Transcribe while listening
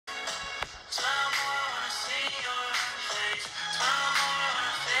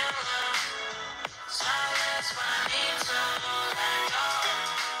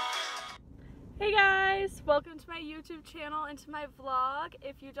Welcome to my YouTube channel and to my vlog.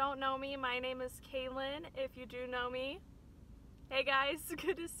 If you don't know me, my name is Kaylin. If you do know me, hey guys,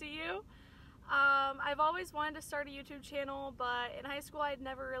 good to see you. I've always wanted to start a YouTube channel, but in high school I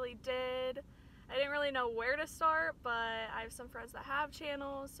never really did. I didn't really know where to start, but I have some friends that have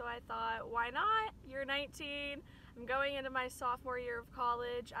channels, so I thought, why not? You're 19. I'm going into my sophomore year of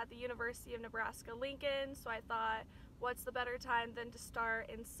college at the University of Nebraska-Lincoln, so I thought, what's the better time than to start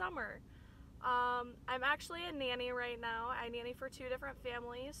in summer? I'm actually a nanny right now. I nanny for 2 different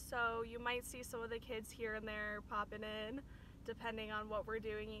families, so you might see some of the kids here and there popping in, depending on what we're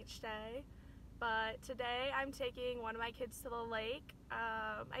doing each day. But today I'm taking one of my kids to the lake.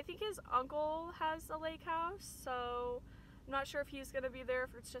 I think his uncle has a lake house, so I'm not sure if he's going to be there,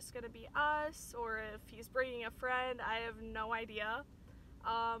 if it's just going to be us, or if he's bringing a friend. I have no idea.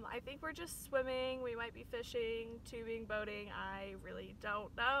 I think we're just swimming, we might be fishing, tubing, boating, I really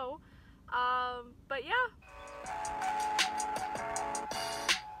don't know. But yeah.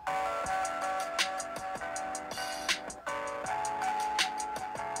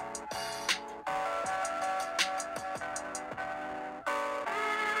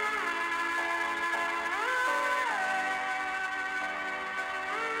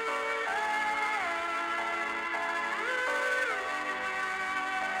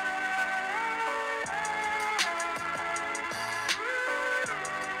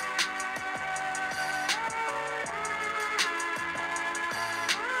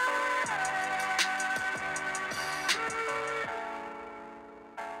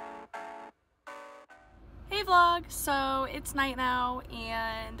 Hey vlog, so it's night now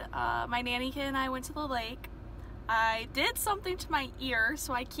and my nanny kid and I went to the lake. I did something to my ear,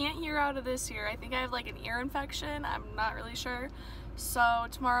 so I can't hear out of this ear. I think I have like an ear infection, I'm not really sure. So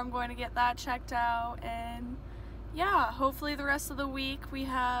tomorrow I'm going to get that checked out, and yeah, hopefully the rest of the week we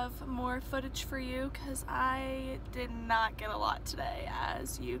have more footage for you, because I did not get a lot today,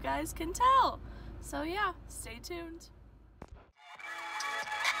 as you guys can tell. So yeah, stay tuned.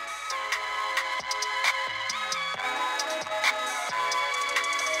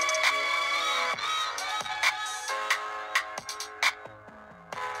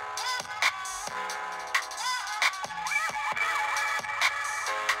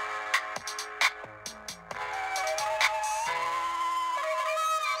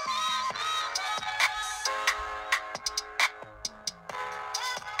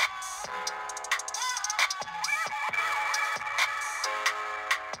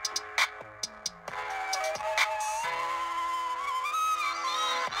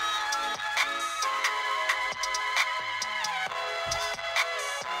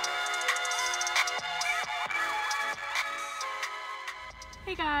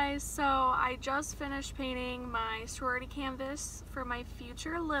 Hey guys, so I just finished painting my sorority canvas for my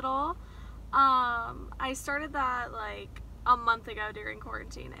future little. I started that like a month ago during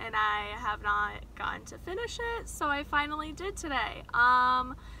quarantine and I have not gotten to finish it, so I finally did today.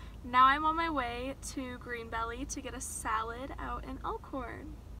 Now I'm on my way to Greenbelly to get a salad out in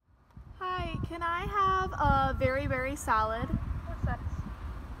Elkhorn. Hi, can I have a very salad? What's that?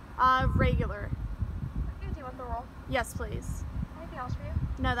 Regular. Okay, do you want the roll? Yes, please. Anything else for you?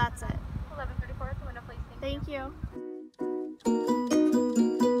 No, that's it. 11:34 at the window, please. Thank you.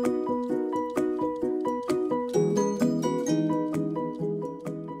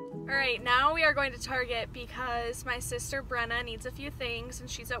 Alright, now we are going to Target because my sister Brenna needs a few things and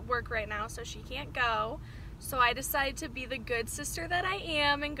she's at work right now, so she can't go. So I decided to be the good sister that I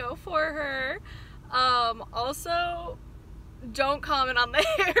am and go for her. Also, don't comment on the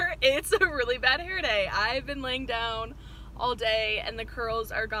hair. It's a really bad hair day. I've been laying down all day and the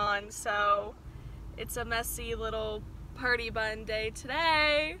curls are gone, so it's a messy little party bun day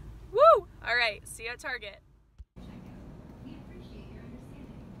today. Woo! Alright, see you at Target.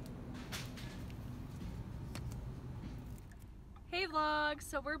 Hey vlog,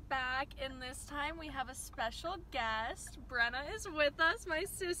 so we're back and this time we have a special guest. Brenna is with us, my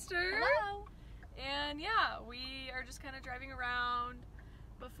sister. Hello! And yeah, we are just kind of driving around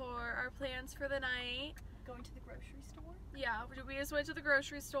before our plans for the night. Going to the grocery store? Yeah, we just went to the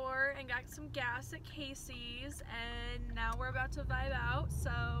grocery store and got some gas at Casey's, and now we're about to vibe out,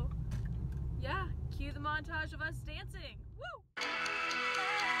 so yeah, cue the montage of us dancing. Woo!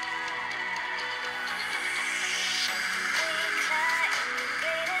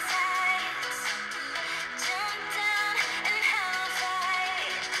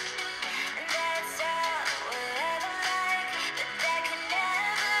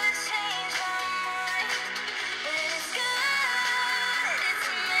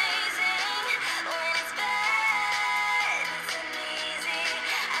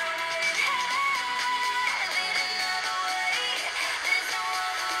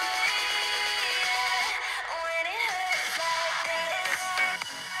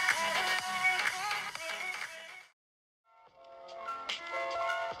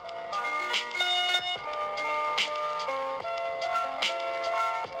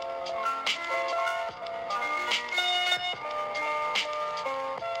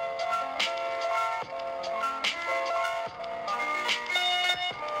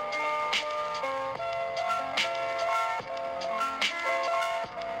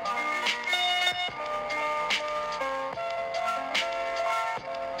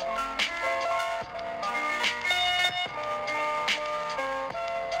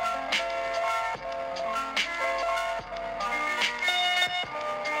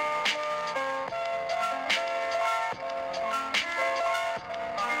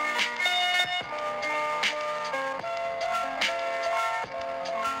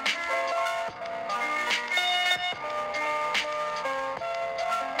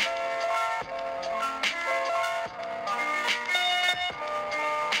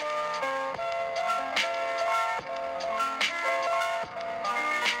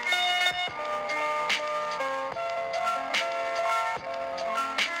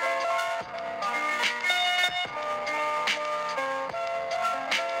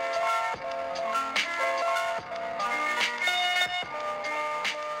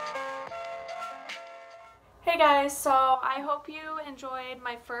 guys, so I hope you enjoyed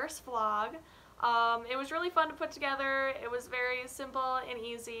my first vlog. It was really fun to put together. It was very simple and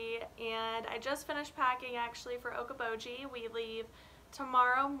easy, and I just finished packing actually for Okoboji. We leave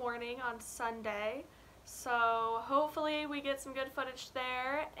tomorrow morning on Sunday, so hopefully we get some good footage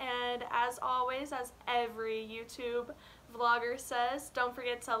there. And as always, as every YouTube vlogger says, don't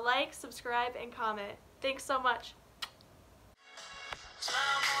forget to like, subscribe, and comment. Thanks so much.